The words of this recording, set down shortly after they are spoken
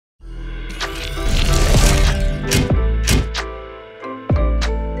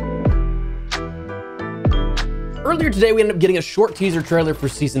earlier today, we ended up getting a short teaser trailer for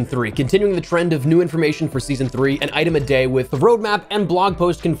Season 3, continuing the trend of new information for Season 3, an item a day with the roadmap and blog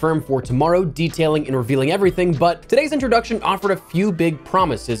post confirmed for tomorrow, detailing and revealing everything, but today's introduction offered a few big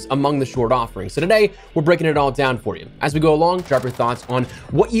promises among the short offerings. So today, we're breaking it all down for you. As we go along, drop your thoughts on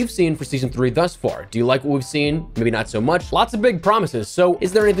what you've seen for Season 3 thus far. Do you like what we've seen? Maybe not so much. Lots of big promises, so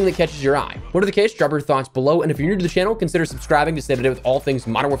is there anything that catches your eye? Whatever the case, drop your thoughts below, and if you're new to the channel, consider subscribing to stay up to date with all things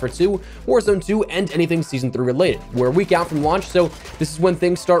Modern Warfare 2, Warzone 2, and anything Season 3 related. We're a week out from launch, so this is when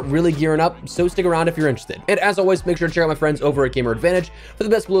things start really gearing up, so stick around if you're interested. And as always, make sure to check out my friends over at GamerAdvantage for the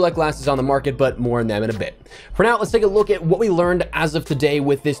best blue light glasses on the market, but more on them in a bit. For now, let's take a look at what we learned as of today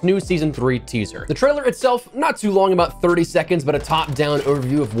with this new Season 3 teaser. The trailer itself, not too long, about 30 seconds, but a top-down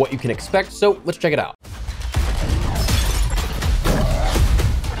overview of what you can expect, so let's check it out.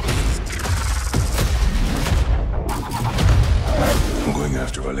 I'm going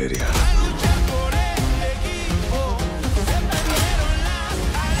after Valeria.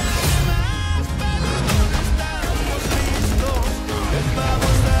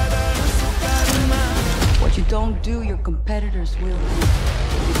 What you don't do, your competitors will.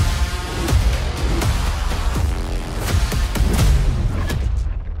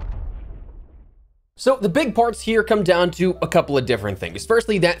 So the big parts here come down to a couple of different things.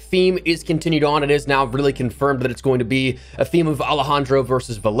 Firstly, that theme is continued on. It is now really confirmed that it's going to be a theme of Alejandro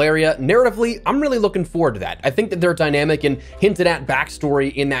versus Valeria. Narratively, I'm really looking forward to that. I think that their dynamic and hinted at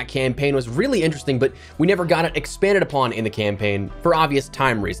backstory in that campaign was really interesting, but we never got it expanded upon in the campaign for obvious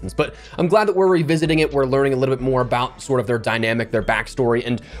time reasons. But I'm glad that we're revisiting it. We're learning a little bit more about sort of their dynamic, their backstory,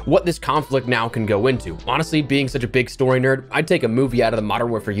 and what this conflict now can go into. Honestly, being such a big story nerd, I'd take a movie out of the Modern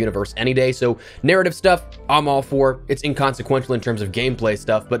Warfare universe any day, so narrative stuff, I'm all for. It's inconsequential in terms of gameplay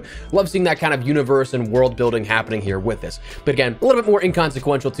stuff, but love seeing that kind of universe and world building happening here with this. But again, a little bit more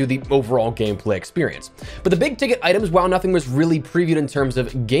inconsequential to the overall gameplay experience. But the big ticket items, while nothing was really previewed in terms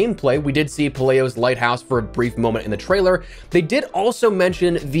of gameplay, we did see Palaio's lighthouse for a brief moment in the trailer. They did also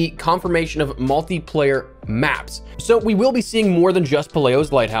mention the confirmation of multiplayer maps. So we will be seeing more than just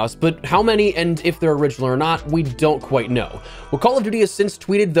Palaio's lighthouse, but how many and if they're original or not, we don't quite know. What Call of Duty has since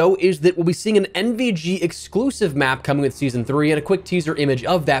tweeted though is that we'll be seeing an NVG exclusive map coming with Season 3 and a quick teaser image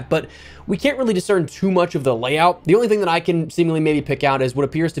of that, but we can't really discern too much of the layout. The only thing that I can seemingly maybe pick out is what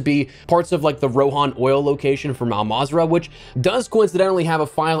appears to be parts of like the Rohan oil location from Al Mazrah, which does coincidentally have a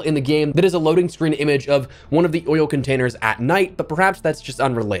file in the game that is a loading screen image of one of the oil containers at night, but perhaps that's just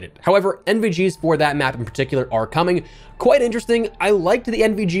unrelated. However, NVGs for that map in particular are coming. Quite interesting. I liked the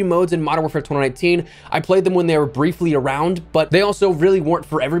NVG modes in Modern Warfare 2019. I played them when they were briefly around, but they also really weren't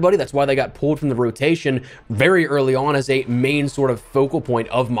for everybody. That's why they got pulled from the rotation very early on as a main sort of focal point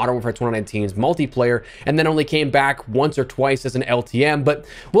of Modern Warfare 2019's multiplayer, and then only came back once or twice as an LTM, but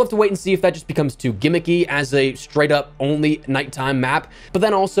we'll have to wait and see if that just becomes too gimmicky as a straight up only nighttime map. But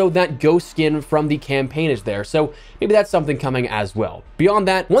then also that ghost skin from the campaign is there, so maybe that's something coming as well. Beyond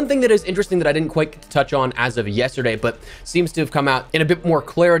that, one thing that is interesting that I didn't quite get to touch on as of yesterday, but seems to have come out in a bit more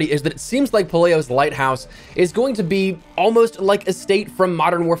clarity, is that it seems like Palaio's lighthouse is going to be almost like a state from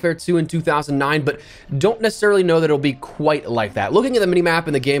Modern Warfare 2 in 2009, but don't necessarily know that it'll be quite like that. Looking at the minimap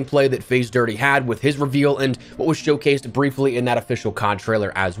and the gameplay that FaZe Dirty had with his reveal and what was showcased briefly in that official COD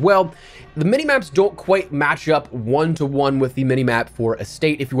trailer as well, the minimaps don't quite match up one-to-one with the minimap for a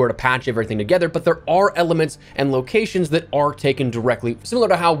state if you were to patch everything together, but there are elements and locations that are taken directly, similar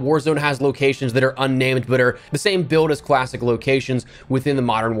to how Warzone has locations that are unnamed but are the same build as classic locations within the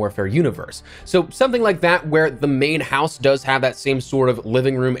Modern Warfare universe. So something like that where the main house does have that same sort of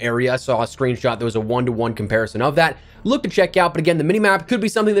living room area. I saw a screenshot that was a one-to-one comparison of that. Look to check out, but again, the minimap could be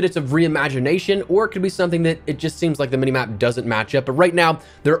something that it's a reimagination, or it could be something that it just seems like the minimap doesn't match up. But right now,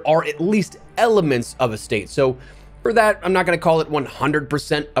 there are at least elements of a state. So for that, I'm not going to call it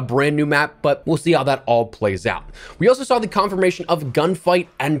 100% a brand new map, but we'll see how that all plays out. We also saw the confirmation of Gunfight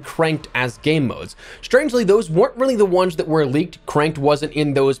and Cranked as game modes. Strangely, those weren't really the ones that were leaked. Cranked wasn't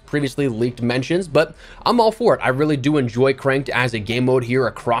in those previously leaked mentions, but I'm all for it. I really do enjoy Cranked as a game mode here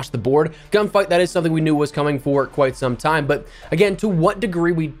across the board. Gunfight, that is something we knew was coming for quite some time, but again, to what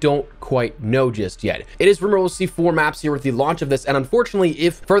degree we don't quite know just yet. It is rumored we'll see 4 maps here with the launch of this, and unfortunately,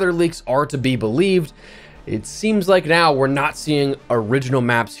 if further leaks are to be believed, it seems like now we're not seeing original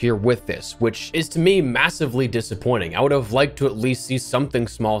maps here with this, which is to me massively disappointing. I would have liked to at least see something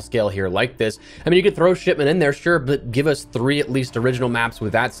small scale here like this. I mean, you could throw Shipment in there, sure, but give us 3 at least original maps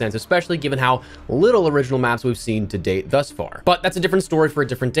with that sense, especially given how little original maps we've seen to date thus far. But that's a different story for a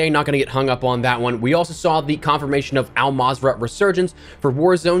different day. Not going to get hung up on that one. We also saw the confirmation of Al Mazrah resurgence for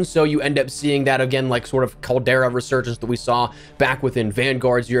Warzone, so you end up seeing that again, like sort of Caldera resurgence that we saw back within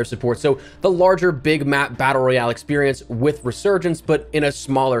Vanguard's year of support. So the larger big map that Battle Royale experience with Resurgence, but in a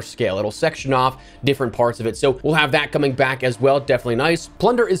smaller scale. It'll section off different parts of it. So we'll have that coming back as well. Definitely nice.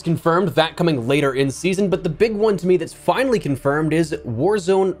 Plunder is confirmed, that coming later in season, but the big one to me that's finally confirmed is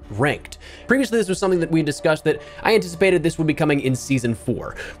Warzone Ranked. Previously, this was something that we discussed that I anticipated this would be coming in season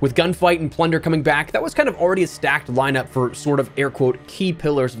 4. With Gunfight and Plunder coming back, that was kind of already a stacked lineup for sort of air quote key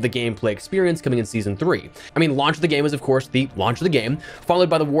pillars of the gameplay experience coming in season 3. I mean, launch of the game is of course the launch of the game, followed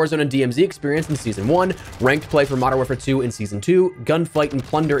by the Warzone and DMZ experience in season 1, ranked play for Modern Warfare 2 in season 2, Gunfight and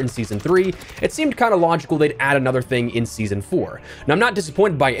Plunder in season 3. It seemed kind of logical they'd add another thing in season 4. Now, I'm not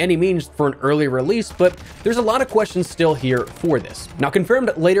disappointed by any means for an early release, but there's a lot of questions still here for this. Now,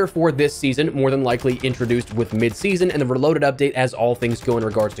 confirmed later for this season, more than likely introduced with mid-season and the Reloaded update as all things go in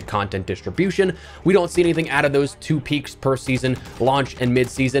regards to content distribution. We don't see anything out of those 2 peaks per season, launch and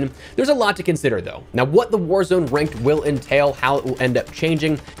mid-season. There's a lot to consider though. Now, what the Warzone Ranked will entail, how it will end up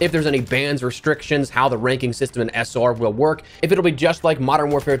changing, if there's any bans, restrictions, how the ranking system and SR will work, if it'll be just like Modern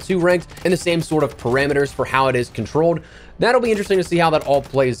Warfare 2 Ranked and the same sort of parameters for how it is controlled. That'll be interesting to see how that all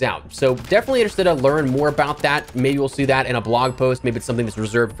plays out. So definitely interested to learn more about that. Maybe we'll see that in a blog post. Maybe it's something that's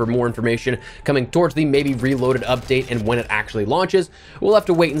reserved for more information coming towards the maybe Reloaded update and when it actually launches. We'll have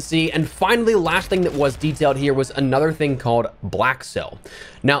to wait and see. And finally, last thing that was detailed here was another thing called Blackcell.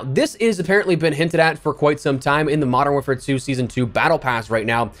 Now, this is apparently been hinted at for quite some time in the Modern Warfare 2 Season 2 Battle Pass right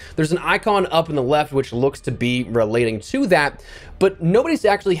now. There's an icon up in the left which looks to be relating to that, but nobody's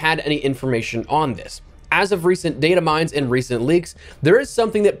actually had any information on this. As of recent data mines and recent leaks, there is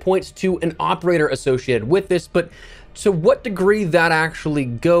something that points to an operator associated with this, but to what degree that actually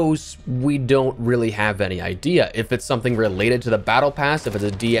goes, we don't really have any idea. If it's something related to the Battle Pass, if it's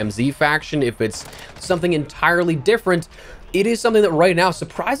a DMZ faction, if it's something entirely different, it is something that right now,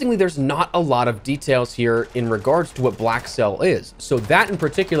 surprisingly, there's not a lot of details here in regards to what Blackcell is. So that in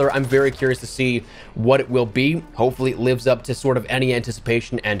particular, I'm very curious to see what it will be. Hopefully it lives up to sort of any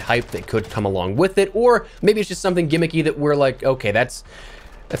anticipation and hype that could come along with it. Or maybe it's just something gimmicky that we're like, okay, that's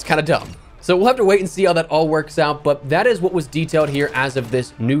kind of dumb. So we'll have to wait and see how that all works out, but that is what was detailed here as of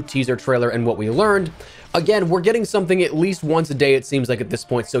this new teaser trailer and what we learned. Again, we're getting something at least once a day, it seems like at this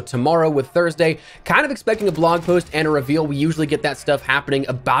point. So tomorrow with Thursday, kind of expecting a blog post and a reveal. We usually get that stuff happening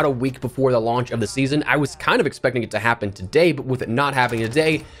about a week before the launch of the season. I was kind of expecting it to happen today, but with it not happening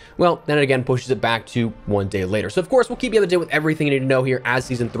today, well, then it again pushes it back to one day later. So of course, we'll keep you up to date with everything you need to know here as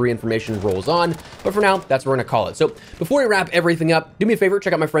season 3 information rolls on. But for now, that's what we're gonna call it. So before we wrap everything up, do me a favor,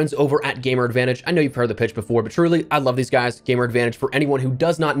 check out my friends over at GamerAdvantage. I know you've heard the pitch before, but truly, I love these guys. GamerAdvantage, for anyone who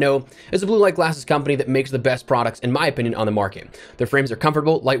does not know, is a blue light glasses company that makes the best products, in my opinion, on the market. Their frames are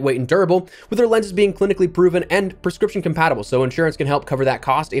comfortable, lightweight, and durable, with their lenses being clinically proven and prescription compatible, so insurance can help cover that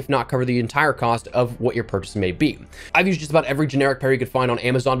cost, if not cover the entire cost of what your purchase may be. I've used just about every generic pair you could find on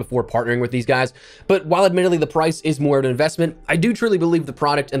Amazon before partnering with these guys, but while admittedly the price is more of an investment, I do truly believe the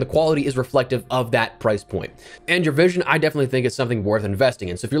product and the quality is reflective of that price point. And your vision, I definitely think is something worth investing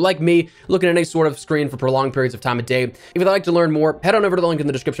in. So if you're like me, looking at any sort of screen for prolonged periods of time a day, if you'd like to learn more, head on over to the link in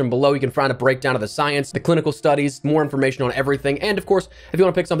the description below. You can find a breakdown of the science, the clinical studies, more information on everything, and of course, if you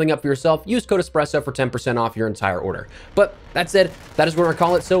want to pick something up for yourself, use code ESPRESSO for 10% off your entire order. But that said, that is what we're gonna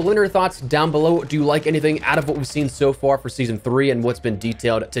call it. So let me know your thoughts down below. Do you like anything out of what we've seen so far for season 3 and what's been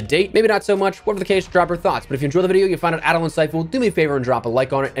detailed to date? Maybe not so much. Whatever the case, drop your thoughts. But if you enjoy the video, you find it at all insightful, do me a favor and drop a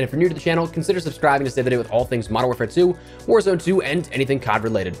like on it. And if you're new to the channel, consider subscribing to stay up to date with all things Modern Warfare 2, Warzone 2, and anything COD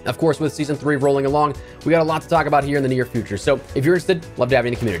related. Of course, with season 3 rolling along, we got a lot to talk about here in the near future. So if you're interested, love to have you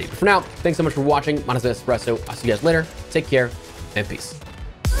in the community. But for now, thanks so much for watching. My name is ESPRESSO. I'll see you guys later. Take care and peace.